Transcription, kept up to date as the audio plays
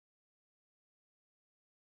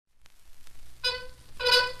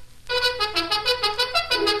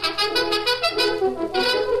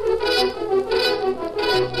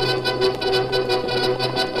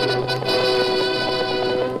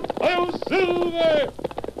Silver!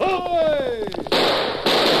 Ahoy!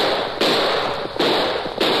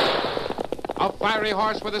 A fiery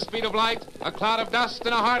horse with the speed of light, a cloud of dust,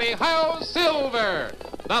 and a hearty "Hi-Yo, Silver!"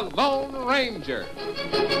 The Lone Ranger.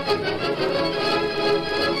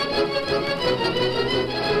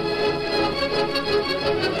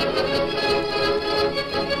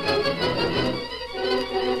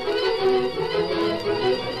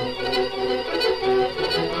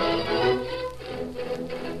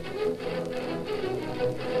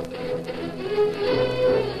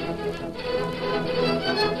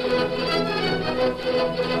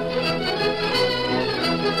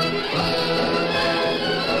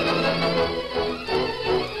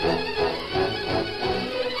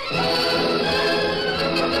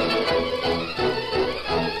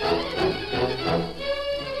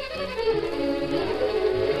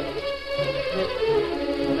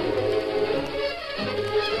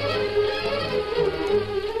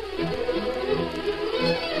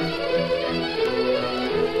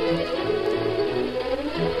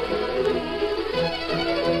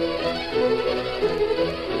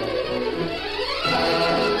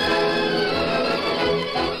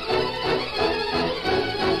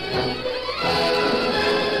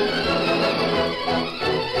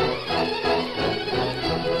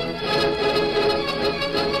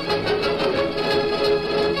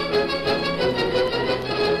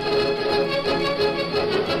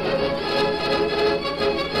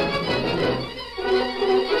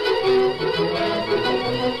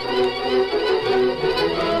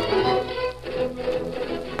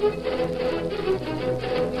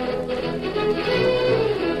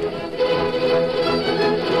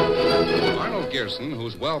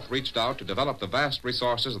 Whose wealth reached out to develop the vast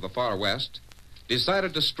resources of the far west,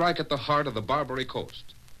 decided to strike at the heart of the Barbary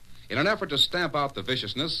Coast. In an effort to stamp out the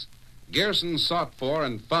viciousness, Gerson sought for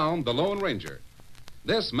and found the Lone Ranger.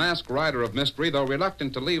 This masked rider of mystery, though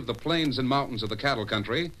reluctant to leave the plains and mountains of the cattle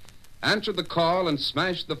country, answered the call and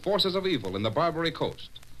smashed the forces of evil in the Barbary Coast.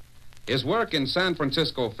 His work in San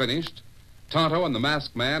Francisco finished, Tonto and the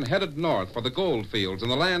masked man headed north for the gold fields in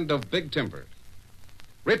the land of Big Timber.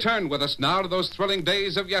 Return with us now to those thrilling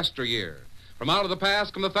days of yesteryear. From out of the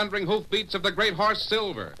past come the thundering hoofbeats of the great horse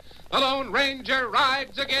Silver. The Lone Ranger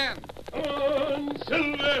rides again. On,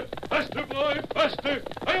 Silver! Faster, boy, faster!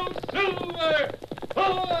 I'll Silver!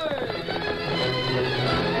 Ahoy!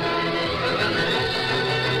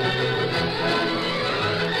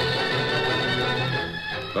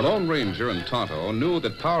 The Lone Ranger and Tonto knew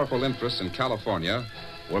that powerful interests in California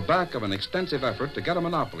were back of an extensive effort to get a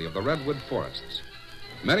monopoly of the redwood forests.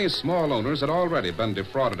 Many small owners had already been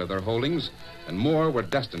defrauded of their holdings, and more were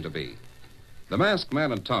destined to be. The masked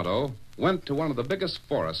man and Tonto went to one of the biggest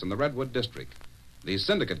forests in the Redwood District, the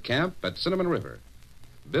syndicate camp at Cinnamon River.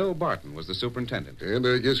 Bill Barton was the superintendent. And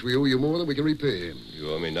I guess we owe you more than we can repay.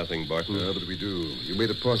 You owe me nothing, Barton. But we do. You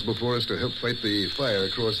made it possible for us to help fight the fire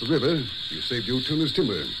across the river. You saved Joe Turner's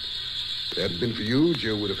timber. If it hadn't been for you,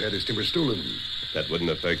 Joe would have had his timber stolen. That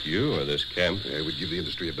wouldn't affect you or this camp. I would give the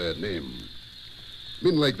industry a bad name.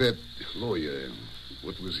 Men like that lawyer,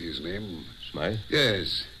 what was his name? Smythe?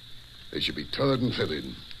 Yes. They should be tarred and feathered.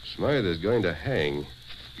 Smythe is going to hang.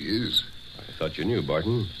 He is? I thought you knew,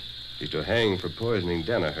 Barton. He's to hang for poisoning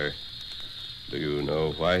Danaher. Do you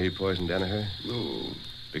know why he poisoned Danaher? No.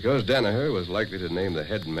 Because Danaher was likely to name the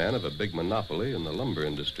head man of a big monopoly in the lumber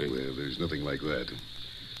industry. Well, there's nothing like that.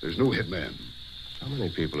 There's no head man. How many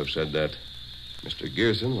people have said that? Mr.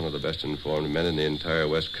 Gerson, one of the best informed men in the entire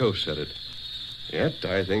West Coast, said it. Yet,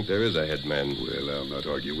 I think there is a head man. Well, I'll not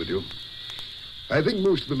argue with you. I think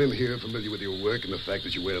most of the men here are familiar with your work and the fact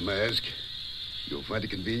that you wear a mask. You'll find it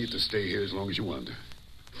convenient to stay here as long as you want.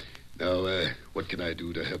 Now, what can I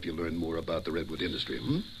do to help you learn more about the redwood industry,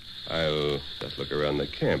 I'll just look around the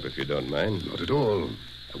camp, if you don't mind. Not at all.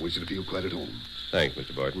 I wish you to feel quite at home. Thanks,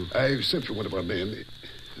 Mr. Barton. I've sent for one of our men.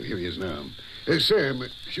 Here he is now. Sam,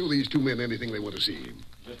 show these two men anything they want to see.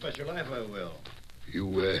 Just bet your life I will.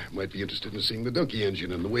 You might be interested in seeing the donkey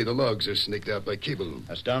engine and the way the logs are snaked out by cable.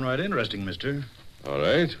 That's downright interesting, mister. All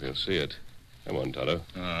right, we'll see it. Come on, Tonto.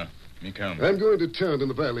 Me come. I'm going to town in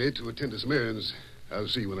the valley to attend to some errands. I'll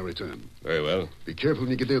see you when I return. Very well. Be careful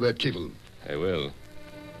when you get near that cable. I will.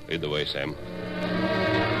 Lead the way, Sam.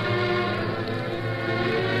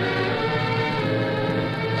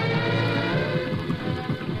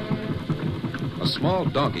 A small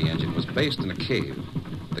donkey engine was based in a cave.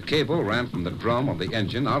 The cable ran from the drum of the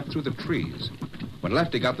engine out through the trees. When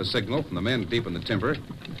Lefty got the signal from the men deep in the timber,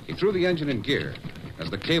 he threw the engine in gear. As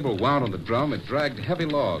the cable wound on the drum, it dragged heavy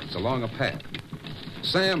logs along a path.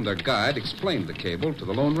 Sam, their guide, explained the cable to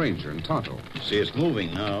the Lone Ranger and Tonto. See, it's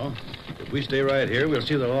moving now. It If we stay right here, we'll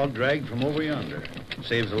see the log dragged from over yonder.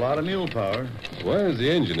 Saves a lot of mule power. Why is the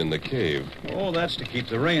engine in the cave? Oh, that's to keep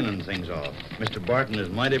the rain and things off. Mr. Barton is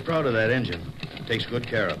mighty proud of that engine. Takes good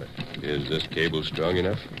care of it. Is this cable strong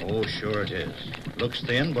enough? Oh, sure it is. Looks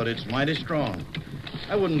thin, but it's mighty strong.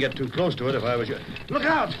 I wouldn't get too close to it if I was you. Look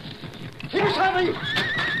out! Here's something!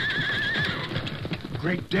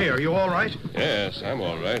 Great day, are you all right? Yes, I'm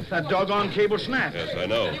all right. That doggone cable snapped. Yes, I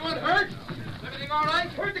know. Anyone hurt? Everything all right?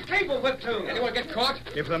 Where'd the cable whip to? Anyone get caught?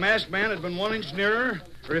 If the masked man had been 1 inch nearer,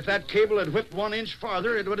 or if that cable had whipped 1 inch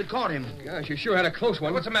farther, it would have caught him. Gosh, you sure had a close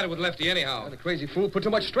one. What's the matter with Lefty, anyhow? The crazy fool put too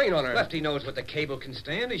much strain on her. Lefty knows what the cable can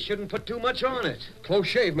stand. He shouldn't put too much on it. Close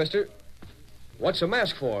shave, mister. What's a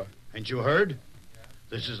mask for? Ain't you heard?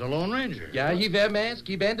 This is the Lone Ranger. Yeah, he wear mask.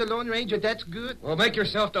 He been the Lone Ranger. That's good. Well, make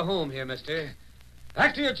yourself to home here, mister.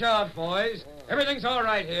 Back to your jobs, boys. Everything's all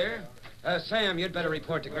right here. Sam, you'd better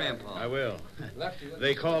report to Grandpa. I will.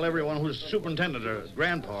 They call everyone who's superintendent or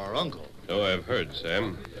grandpa or uncle. Oh, I've heard,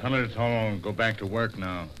 Sam. Tell her to go back to work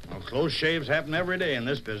now. Well, close shaves happen every day in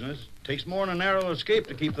this business. Takes more than a narrow escape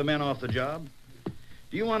to keep the men off the job.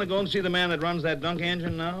 Do you want to go and see the man that runs that dunk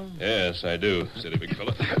engine now? Yes, I do, city big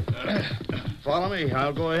fella. Follow me.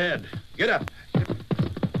 I'll go ahead. Get up.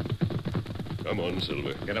 Come on,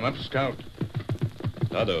 Silver. Get him up, Scout.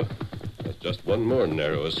 Tonto, that's just one more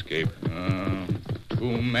narrow escape.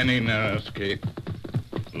 Too many narrow escape.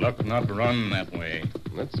 Luck not run that way.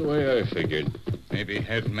 That's the way I figured. Maybe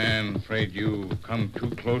head man afraid you come too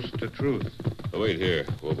close to truth. Oh, wait here.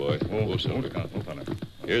 Oh, boy. Oh, Silver. Scout. Oh, fella.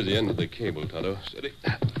 Here's the end of the cable, Tonto. Steady.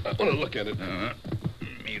 I want to look at it.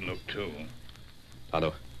 Me look, too.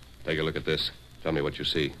 Tonto, take a look at this. Tell me what you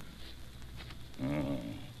see. Oh,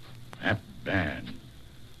 that bad.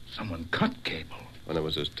 Someone cut cable. When it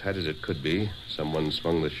was as tight as it could be, someone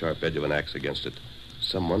swung the sharp edge of an axe against it.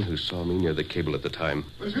 Someone who saw me near the cable at the time.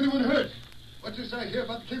 Was anyone hurt? What's this I hear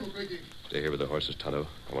about the cable breaking? Stay here with the horses, Tonto.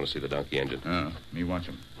 I want to see the donkey engine. Me watch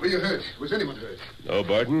him. Were you hurt? Was anyone hurt? No,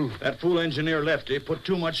 Barton. That fool engineer Lefty put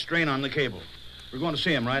too much strain on the cable. We're going to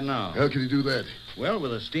see him right now. How could he do that? Well,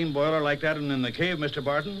 with a steam boiler like that in the cave, Mr.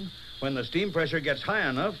 Barton, when the steam pressure gets high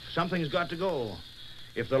enough, something's got to go.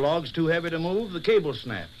 If the log's too heavy to move, the cable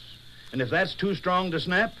snaps. And if that's too strong to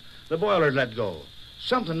snap, the boiler's let go.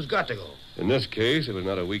 Something's got to go. In this case, it was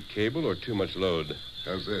not a weak cable or too much load.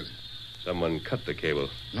 How's that? Someone cut the cable.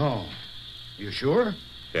 No. You sure?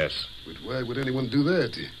 Yes, But why would anyone do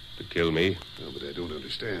that? to kill me. No, but I don't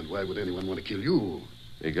understand. Why would anyone want to kill you?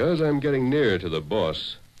 Because I'm getting near to the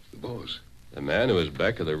boss. The boss. The man who is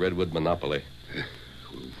back of the Redwood monopoly.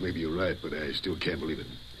 Well, maybe you're right, but I still can't believe it.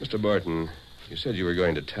 Mr. Barton, you said you were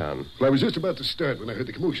going to town. Well, I was just about to start when I heard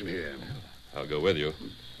the commotion here. I'll go with you.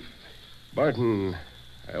 Barton,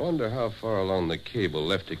 I wonder how far along the cable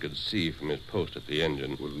Lefty could see from his post at the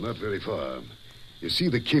engine. Well, not very far. You see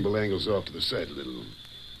the cable angles off to the side a little.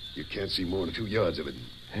 You can't see more than a few yards of it.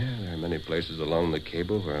 Yeah, there are many places along the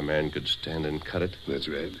cable where a man could stand and cut it. That's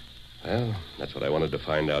right. Well, that's what I wanted to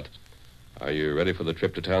find out. Are you ready for the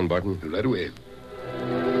trip to town, Barton? Right away.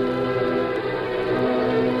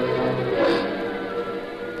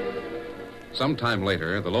 Some time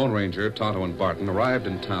later, the Lone Ranger, Tonto, and Barton arrived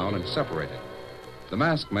in town and separated. The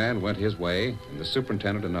masked man went his way, and the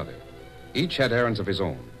superintendent another. Each had errands of his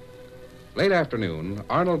own. Late afternoon,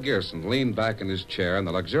 Arnold Gearson leaned back in his chair in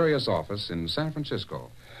the luxurious office in San Francisco.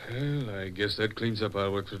 Well, I guess that cleans up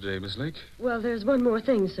our work for today, Miss Lake. Well, there's one more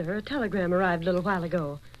thing, sir. A telegram arrived a little while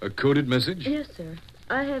ago. A coded message? Yes, sir.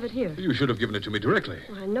 I have it here. You should have given it to me directly.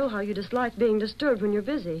 Well, I know how you dislike being disturbed when you're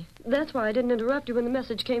busy. That's why I didn't interrupt you when the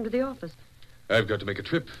message came to the office. I've got to make a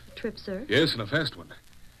trip. Trip, sir? Yes, and a fast one.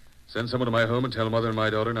 Send someone to my home and tell Mother and my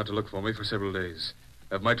daughter not to look for me for several days.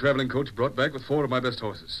 Have my traveling coach brought back with 4 of my best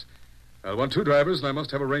horses. I'll want 2 drivers, and I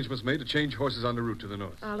must have arrangements made to change horses on the route to the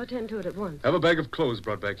north. I'll attend to it at once. Have a bag of clothes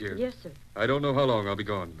brought back here. Yes, sir. I don't know how long I'll be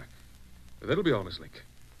gone. That'll be all, Miss Link.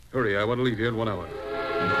 Hurry, I want to leave here in 1 hour.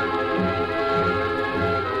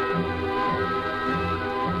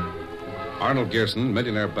 Arnold Gearson,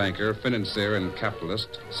 millionaire banker, financier, and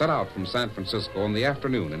capitalist, set out from San Francisco in the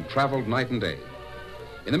afternoon and traveled night and day.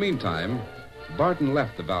 In the meantime, Barton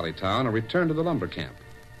left the valley town and returned to the lumber camp.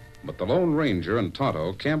 But the Lone Ranger and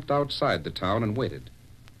Tonto camped outside the town and waited.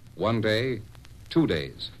 1 day, 2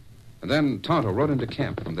 days. And then Tonto rode into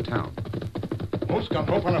camp from the town. Oh, Scott,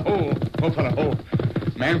 open a hole. Open a hole.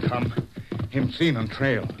 Man come. Him seen on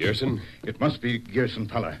trail. Gearson? It must be Gearson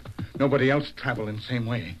fella. Nobody else travel in same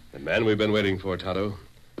way. The man we've been waiting for, Tonto.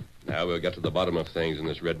 Now we'll get to the bottom of things in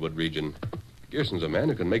this Redwood region. Gearson's a man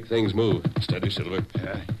who can make things move. Steady, Silver.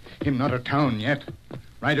 Him not a town yet.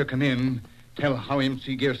 Rider come in. Tell how him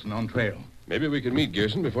see Gearson on trail. Maybe we can meet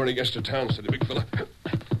Gearson before he gets to town, steady, big fella.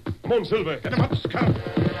 Come on, Silver. Get him up, Scout.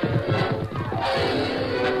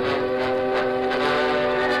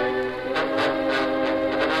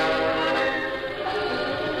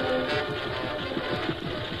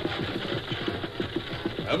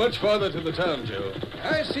 How much farther to the town, Joe?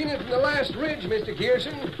 I seen it from the last ridge, Mr.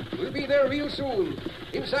 Gearson. We'll be there real soon.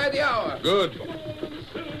 Inside the hour. Good.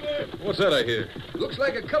 What's that I hear? Looks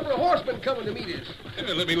like a couple of horsemen coming to meet us.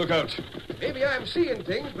 Let me look out. Maybe I'm seeing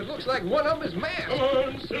things, but looks like one of them is mad. Come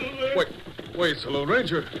on, Silver. Wait, it's the Lone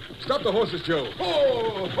Ranger. Stop the horses, Joe.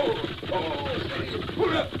 Oh, steady.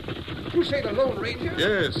 Pull up. You say the Lone Ranger?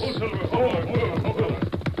 Yes. Silver, hold on.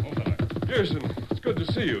 Gearson, it's good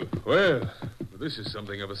to see you. Well, this is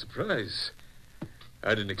something of a surprise.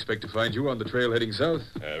 I didn't expect to find you on the trail heading south.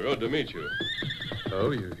 I rode to meet you. Oh,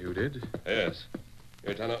 you did? Yes.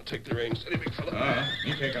 Here, Tonto, take the reins, steady, big fella.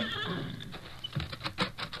 You take him.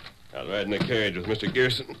 I'll ride in the carriage with Mr.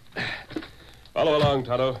 Gearson. Follow along,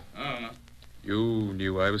 Tonto. You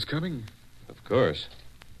knew I was coming? Of course.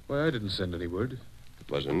 Why, I didn't send any word. It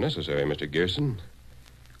wasn't necessary, Mr. Gearson.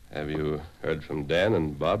 Have you heard from Dan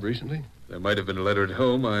and Bob recently? There might have been a letter at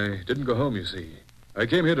home. I didn't go home, you see. I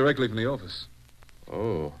came here directly from the office.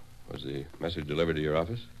 Oh, was the message delivered to your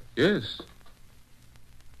office? Yes.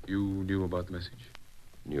 You knew about the message?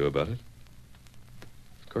 Knew about it?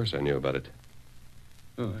 Of course I knew about it.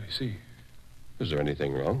 Oh, I see. Is there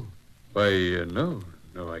anything wrong? Why, no.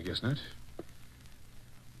 No, I guess not.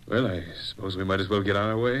 Well, I suppose we might as well get on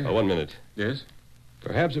our way. Oh, 1 minute. Yes?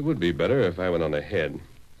 Perhaps it would be better if I went on ahead.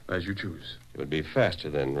 As you choose. It would be faster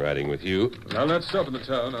than riding with you. Well, I'll not stop in the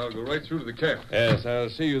town. I'll go right through to the camp. Yes, I'll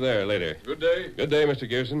see you there later. Good day. Good day, Mr.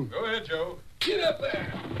 Gearson. Go ahead, Joe. Get up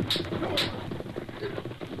there.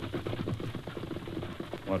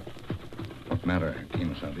 What matter,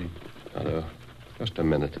 Kemosabe? Tonto, just a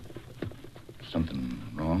minute. Something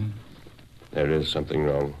wrong? There is something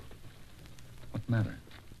wrong. What matter?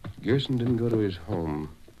 Gearson didn't go to his home.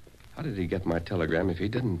 How did he get my telegram if he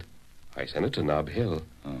didn't? I sent it to Nob Hill.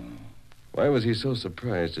 Oh. Why was he so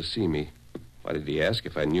surprised to see me? Why did he ask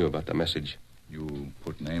if I knew about the message? You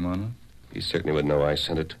put name on it? He certainly would know I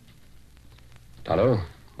sent it. Tonto,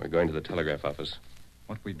 we're going to the telegraph office.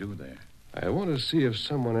 What we do there? I want to see if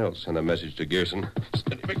someone else sent a message to Gearson.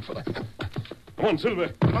 Steady, big fella. Come on,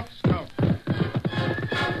 Silver. Up, Scout.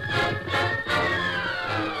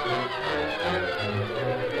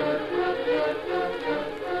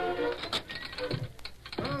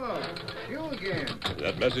 Is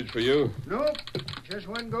that message for you? Nope. Just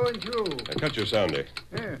one going through. I cut your sounder.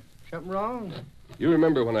 Yeah. Something wrong? You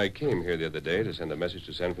remember when I came here the other day to send a message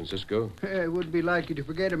to San Francisco? It wouldn't be like you to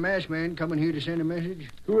forget a masked man coming here to send a message.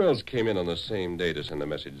 Who else came in on the same day to send a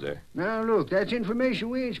message there? Now, look, that's information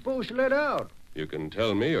we ain't supposed to let out. You can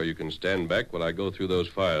tell me, or you can stand back while I go through those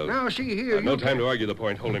files. Now, see here. I've no time to argue the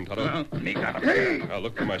point. Hold him, Tonto. Hey! I'll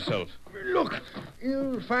look for myself. Look,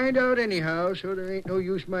 you'll find out anyhow, so there ain't no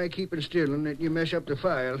use my keeping still and letting you mess up the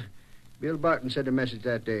file. Bill Barton sent a message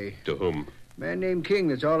that day. To whom? Man named King,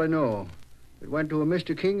 that's all I know. It went to a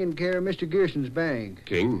Mr. King in care of Mr. Gearson's bank.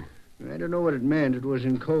 King? I don't know what it meant. It was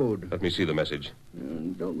in code. Let me see the message.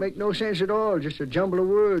 Don't make no sense at all. Just a jumble of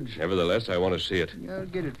words. Nevertheless, I want to see it. I'll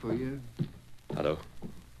get it for you. Tonto,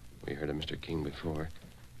 we heard of Mr. King before.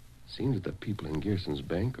 Seems that the people in Gearson's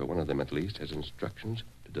bank, or one of them at least, has instructions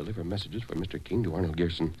to deliver messages for Mr. King to Arnold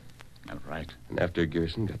Gearson. That's right. And after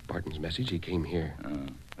Gearson got Barton's message, he came here.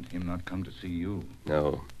 But him not come to see you.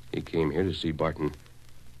 No, he came here to see Barton.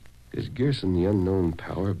 Is Gearson the unknown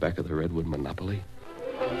power back of the Redwood monopoly?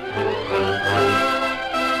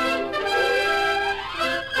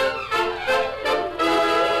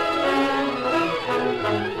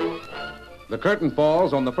 The curtain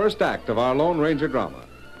falls on the first act of our Lone Ranger drama.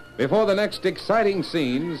 Before the next exciting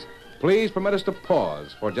scenes, please permit us to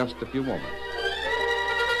pause for just a few moments.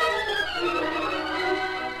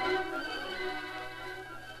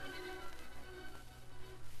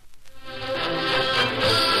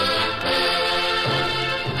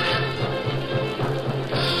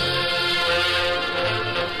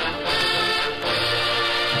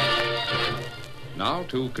 Now,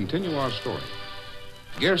 to continue our story.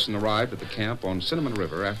 Gearson arrived at the camp on Cinnamon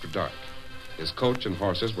River after dark. His coach and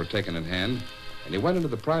horses were taken in hand, and he went into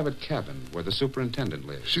the private cabin where the superintendent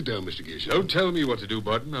lived. Sit down, Mr. Gearson. Don't tell me what to do,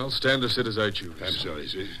 Barton. I'll stand or sit as I choose. I'm sorry,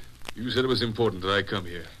 sir. You said it was important that I come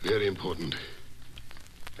here. Very important.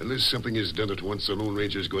 Unless something is done at once, the Lone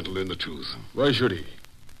Ranger is going to learn the truth. Why should he?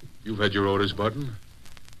 You've had your orders, Barton.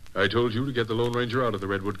 I told you to get the Lone Ranger out of the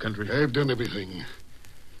Redwood country. I've done everything.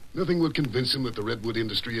 Nothing will convince him that the Redwood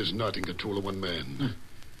industry is not in control of one man.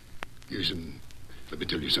 Gearson, let me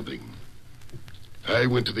tell you something. I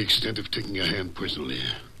went to the extent of taking a hand personally.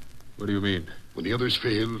 What do you mean? When the others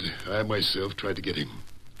failed, I myself tried to get him.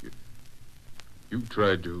 You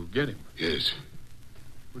tried to get him? Yes.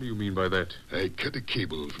 What do you mean by that? I cut a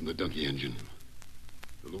cable from the donkey engine.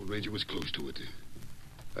 The Lone Ranger was close to it.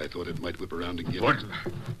 I thought it might whip around and get him.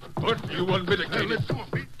 Barton, you unmitigated. Let go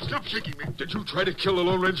of me. Stop shaking me. Did you try to kill the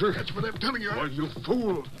Lone Ranger? That's what I'm telling you. Oh, you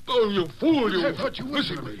fool. Oh, you fool, you. I thought you would.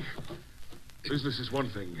 Listen to me. Business is one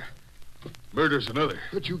thing. Murder's another.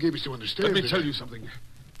 But you gave us to understand. Let me tell you something.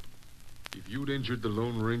 If you'd injured the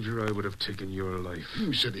Lone Ranger, I would have taken your life.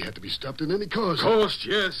 You said he had to be stopped in any cause. Cost,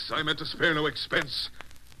 yes. I meant to spare no expense.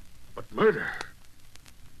 But murder?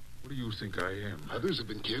 What do you think I am? Others have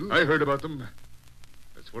been killed. I heard about them.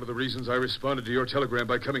 That's one of the reasons I responded to your telegram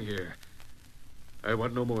by coming here. I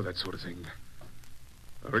want no more of that sort of thing.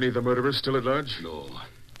 Are any of the murderers still at large? No.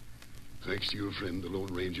 Thanks to your friend, the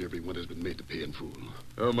Lone Ranger, everyone has been made to pay in full.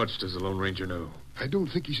 How much does the Lone Ranger know? I don't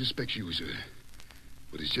think he suspects you, sir.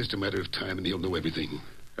 But it's just a matter of time, and he'll know everything.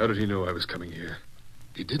 How did he know I was coming here?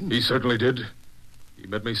 He didn't? He certainly did. He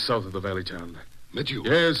met me south of the valley town. Met you?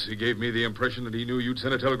 Yes, he gave me the impression that he knew you'd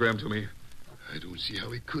sent a telegram to me. I don't see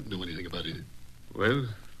how he could know anything about it. Well?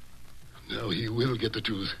 Now he will get the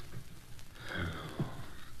truth.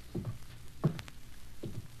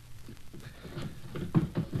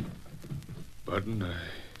 Barton,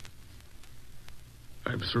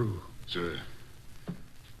 I'm through. Sir,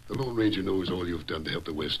 the Lone Ranger knows all you've done to help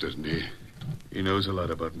the West, doesn't he? He knows a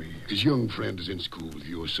lot about me. His young friend is in school with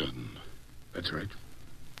your son. That's right.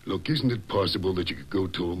 Look, isn't it possible that you could go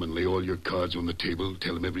to him and lay all your cards on the table,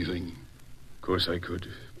 tell him everything? Of course I could.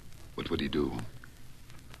 What would he do?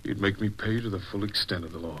 He'd make me pay to the full extent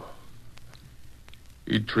of the law.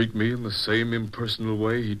 He'd treat me in the same impersonal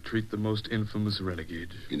way he'd treat the most infamous renegade.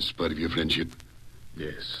 In spite of your friendship?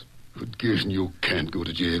 Yes. But, Gerson, you can't go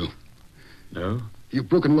to jail. No? You've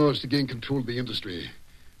broken laws to gain control of the industry,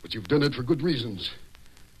 but you've done it for good reasons.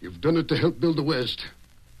 You've done it to help build the West.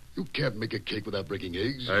 You can't make a cake without breaking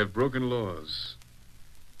eggs. I've broken laws.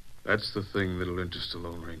 That's the thing that'll interest the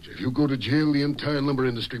Lone Ranger. If you go to jail, the entire lumber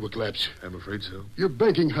industry will collapse. I'm afraid so. Your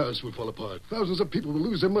banking house will fall apart. Thousands of people will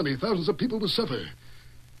lose their money. Thousands of people will suffer.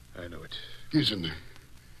 I know it. Gerson,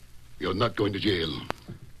 you're not going to jail.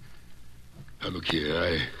 Now, look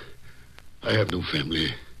here. I have no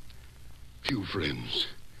family. Few friends.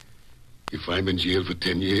 If I'm in jail for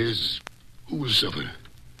 10 years, who will suffer?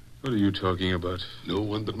 What are you talking about? No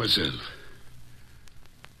one but myself.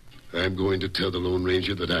 I'm going to tell the Lone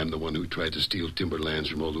Ranger that I'm the one who tried to steal timberlands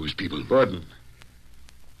from all those people. Barton,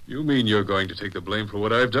 you mean you're going to take the blame for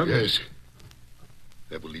what I've done? Yes.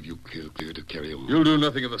 That will leave you clear to carry on. You'll do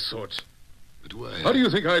nothing of the sort. But why? How do you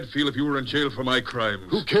think I'd feel if you were in jail for my crimes?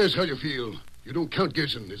 Who cares how you feel? You don't count,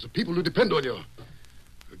 Gerson. It's the people who depend on you.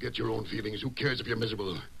 Forget your own feelings. Who cares if you're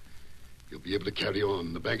miserable? You'll be able to carry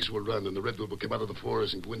on. The banks will run, and the redwood will come out of the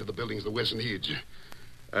forest and go into the buildings the West needs.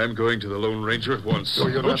 I'm going to the Lone Ranger at once. No,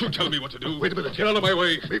 you're Don't not. you tell me what to do. Wait a minute. Get out of my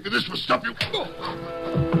way. Maybe this will stop you.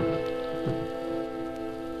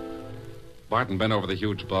 Barton bent over the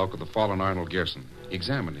huge bulk of the fallen Arnold Gerson. He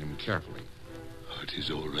examined him carefully. Heart is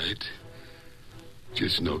all right.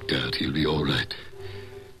 Just knocked out. He'll be all right.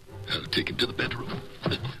 I'll take him to the bedroom.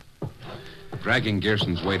 Dragging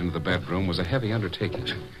Gerson's weight into the bedroom was a heavy undertaking.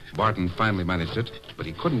 Barton finally managed it, but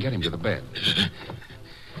he couldn't get him to the bed.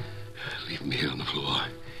 Leave him here on the floor.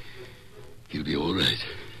 He'll be all right.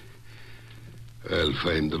 I'll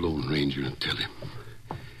find the Lone Ranger and tell him.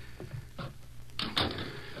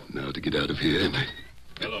 Now to get out of here.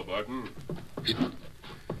 Hello, Barton.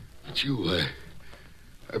 It's you.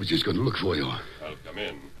 I was just going to look for you. I'll come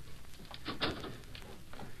in.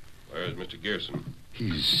 Where's Mr. Gerson?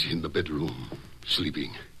 He's in the bedroom,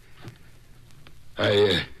 sleeping.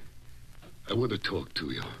 I want to talk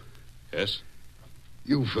to you. Yes?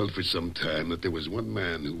 You felt for some time that there was one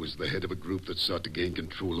man who was the head of a group that sought to gain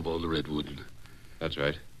control of all the redwood. That's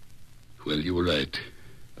right. Well, you were right.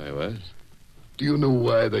 I was. Do you know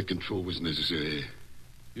why that control was necessary?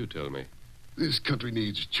 You tell me. This country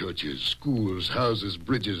needs churches, schools, houses,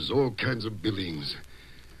 bridges, all kinds of buildings.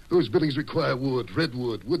 Those buildings require wood,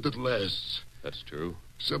 redwood, wood that lasts. That's true.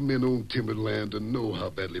 Some men own timbered land and know how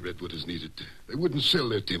badly redwood is needed. They wouldn't sell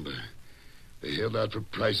their timber. They held out for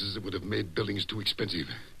prices that would have made buildings too expensive.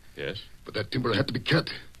 Yes? But that timber had to be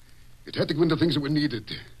cut. It had to go into things that were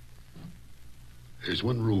needed. There's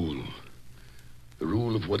one rule. The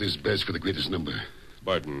rule of what is best for the greatest number.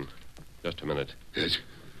 Barton, just a minute. Yes?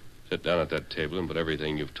 Sit down at that table and put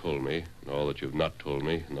everything you've told me and all that you've not told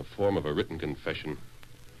me in the form of a written confession.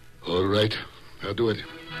 All right. I'll do it.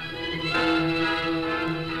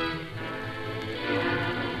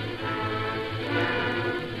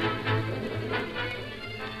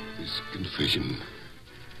 This confession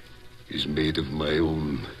is made of my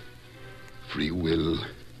own free will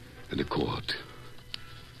and accord.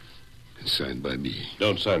 And signed by me.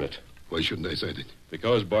 Don't sign it. Why shouldn't I sign it?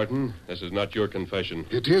 Because, Barton, this is not your confession.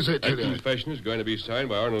 It is, I tell That you. confession is going to be signed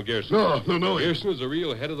by Arnold Gerson. No. Gerson is the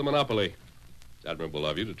real head of the monopoly. It's admirable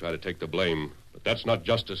of you to try to take the blame, but that's not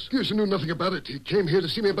justice. Gerson knew nothing about it. He came here to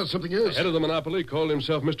see me about something else. The head of the monopoly called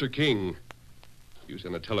himself Mr. King. You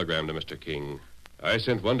sent a telegram to Mr. King. I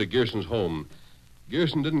sent one to Gerson's home.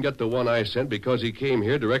 Gerson didn't get the one I sent because he came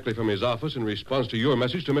here directly from his office in response to your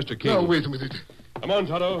message to Mr. King. Now, wait a minute. Come on,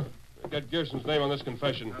 Toto. Get Gerson's name on this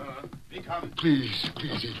confession. Please.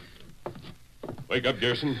 Wake up,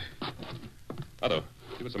 Gerson. Otto,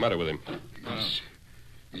 see what's the matter with him.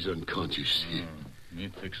 He's unconscious. Me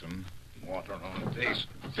fix him. Water on the face.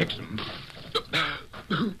 Fix him.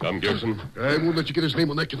 Come, Gerson. I won't let you get his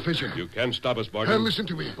name on that confession. You can't stop us, Barton. Listen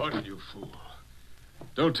to me. Barton, you fool.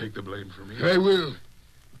 Don't take the blame for me. I will.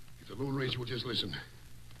 If the Lone Ranger will just listen.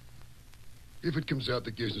 If it comes out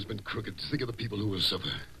that Gerson's been crooked, think of the people who will suffer.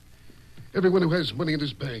 Everyone who has money in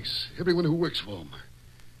his banks. Everyone who works for him.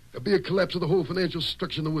 There'll be a collapse of the whole financial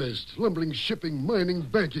structure in the West. Lumbering, shipping, mining,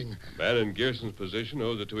 banking. A man in Gerson's position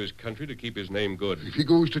owes it to his country to keep his name good. If he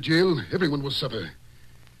goes to jail, everyone will suffer.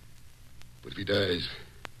 But if he dies,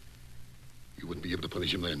 you wouldn't be able to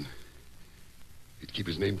punish him then. He'd keep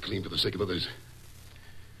his name clean for the sake of others.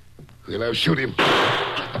 Well, I'll shoot him.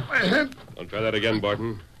 My hand. Don't try that again,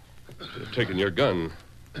 Barton. Should have taken your gun.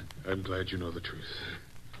 I'm glad you know the truth.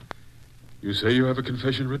 You say you have a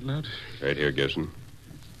confession written out? Right here, Gerson.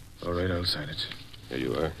 All right, I'll sign it. Here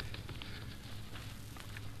you are.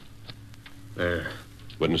 There.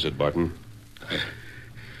 Witness it, Barton.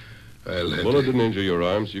 I'll have Bullet to... didn't injure your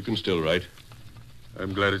arms. You can still write.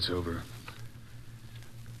 I'm glad it's over.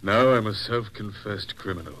 Now I'm a self-confessed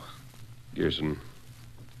criminal. Gerson,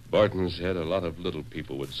 Barton said a lot of little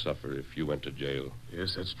people would suffer if you went to jail.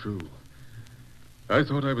 Yes, that's true. I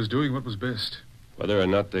thought I was doing what was best. Whether or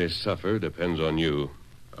not they suffer depends on you.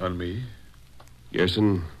 On me?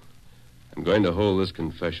 Gerson, I'm going to hold this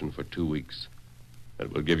confession for 2 weeks.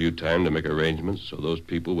 That will give you time to make arrangements so those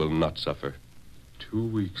people will not suffer. 2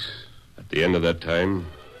 weeks. At the end of that time,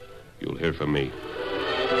 you'll hear from me.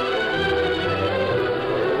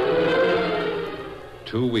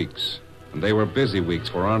 2 weeks, and they were busy weeks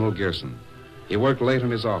for Arnold Gerson. He worked late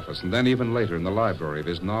in his office, and then even later in the library of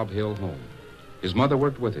his Nob Hill home. His mother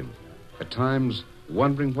worked with him, at times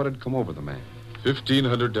wondering what had come over the man.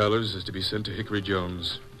 $1,500 is to be sent to Hickory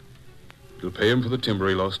Jones. It'll pay him for the timber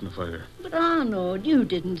he lost in the fire. But, Arnold, you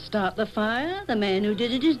didn't start the fire. The man who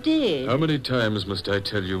did it is dead. How many times must I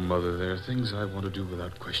tell you, Mother, there are things I want to do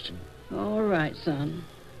without question? All right, son.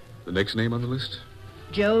 The next name on the list?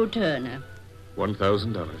 Joe Turner.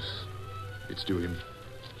 $1,000. It's due him.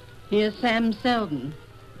 Here's Sam Selden.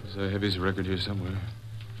 Yes, I have his record here somewhere.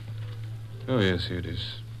 Oh, yes, here it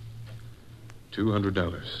is.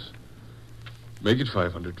 $200. Make it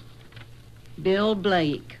 $500. Bill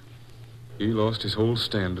Blake. He lost his whole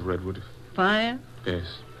stand of redwood. Fire? Yes.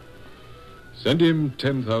 Send him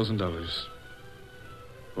 $10,000.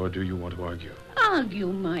 Or do you want to argue? Argue,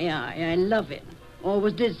 my eye. I love it.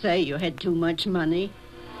 Always did say you had too much money.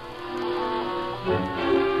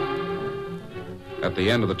 At the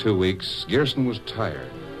end of the 2 weeks, Gerson was tired,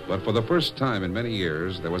 but for the first time in many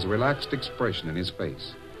years, there was a relaxed expression in his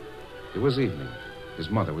face. It was evening. His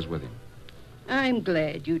mother was with him. I'm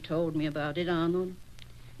glad you told me about it, Arnold.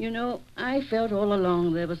 You know, I felt all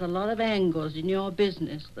along there was a lot of angles in your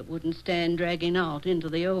business that wouldn't stand dragging out into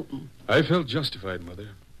the open. I felt justified, Mother.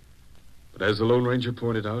 But as the Lone Ranger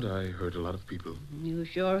pointed out, I hurt a lot of people. You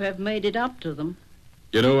sure have made it up to them.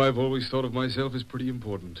 You know, I've always thought of myself as pretty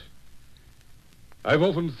important. I've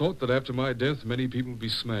often thought that after my death, many people would be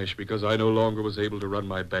smashed because I no longer was able to run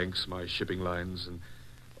my banks, my shipping lines, and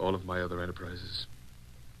all of my other enterprises.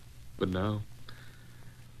 But now,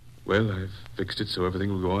 well, I've fixed it so everything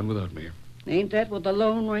will go on without me. Ain't that what the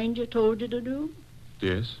Lone Ranger told you to do?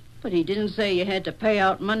 Yes? But he didn't say you had to pay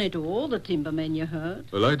out money to all the timbermen you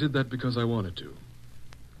hurt. Well, I did that because I wanted to.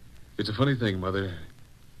 It's a funny thing, Mother.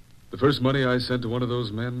 The first money I sent to one of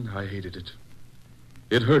those men, I hated it.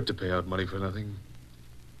 It hurt to pay out money for nothing.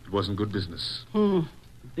 It wasn't good business.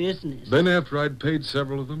 Business. Then after I'd paid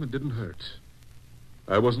several of them, it didn't hurt.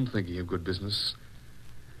 I wasn't thinking of good business.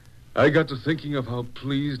 I got to thinking of how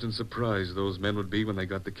pleased and surprised those men would be when they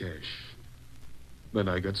got the cash. Then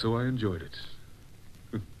I got so I enjoyed it.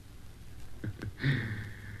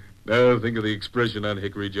 Now think of the expression on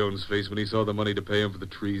Hickory Jones' face when he saw the money to pay him for the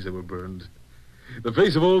trees that were burned. The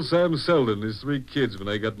face of old Sam Selden and his 3 kids when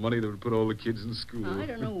I got money that would put all the kids in school. I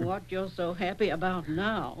don't know what you're so happy about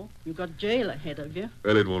now. You've got jail ahead of you.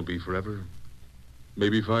 Well, it won't be forever.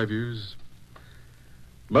 Maybe 5 years.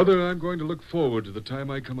 Mother, I'm going to look forward to the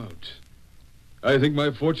time I come out. I think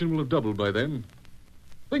my fortune will have doubled by then.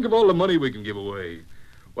 Think of all the money we can give away.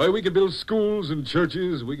 Why, we can build schools and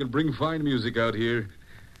churches. We can bring fine music out here.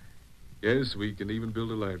 Yes, we can even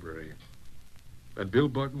build a library. And Bill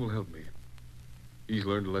Barton will help me. He's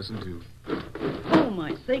learned a lesson, too. Oh,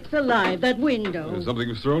 my sakes alive, that window. Something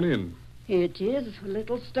was thrown in. Here it is, a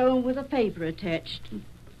little stone with a paper attached.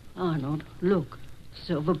 Arnold, look,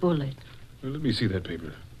 silver bullet. Well, let me see that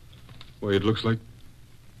paper. Why, it looks like...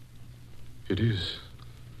 It is.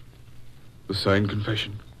 The signed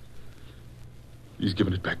confession. He's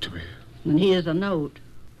given it back to me. And here's a note.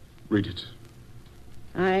 Read it.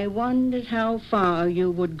 I wondered how far you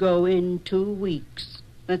would go in 2 weeks.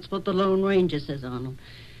 That's what the Lone Ranger says, Arnold.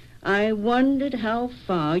 I wondered how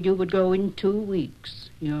far you would go in 2 weeks.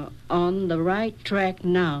 You're on the right track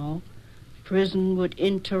now. Prison would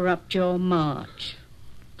interrupt your march.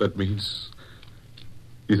 That means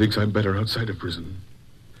he thinks I'm better outside of prison.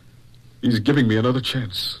 He's giving me another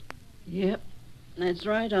chance. Yep, that's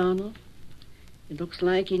right, Arnold. It looks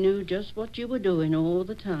like he knew just what you were doing all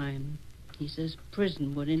the time. He says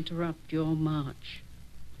prison would interrupt your march.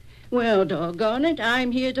 Well, doggone it,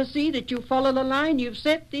 I'm here to see that you follow the line you've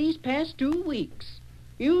set these past 2 weeks.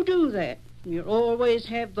 You do that, you'll always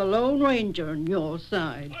have the Lone Ranger on your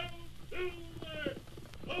side.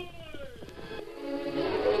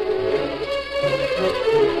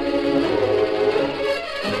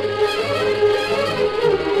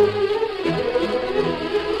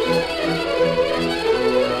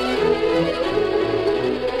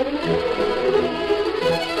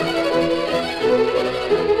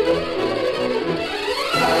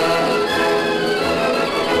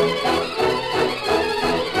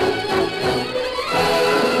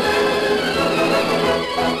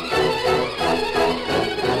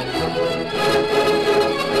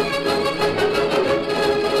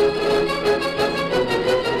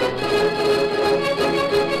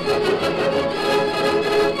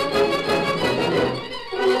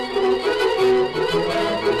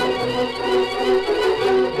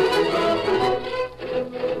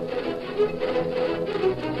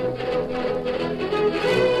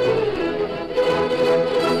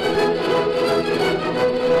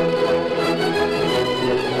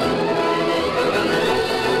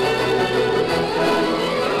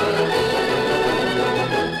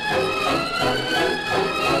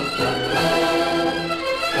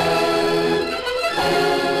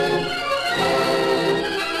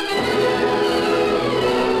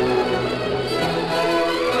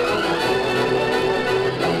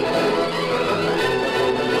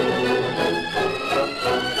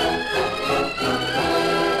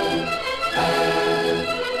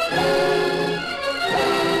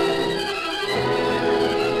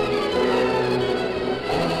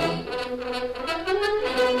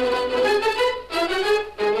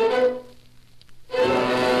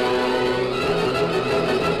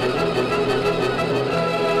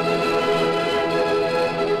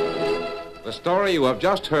 The story you have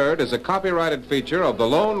just heard is a copyrighted feature of the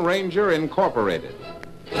Lone Ranger Incorporated.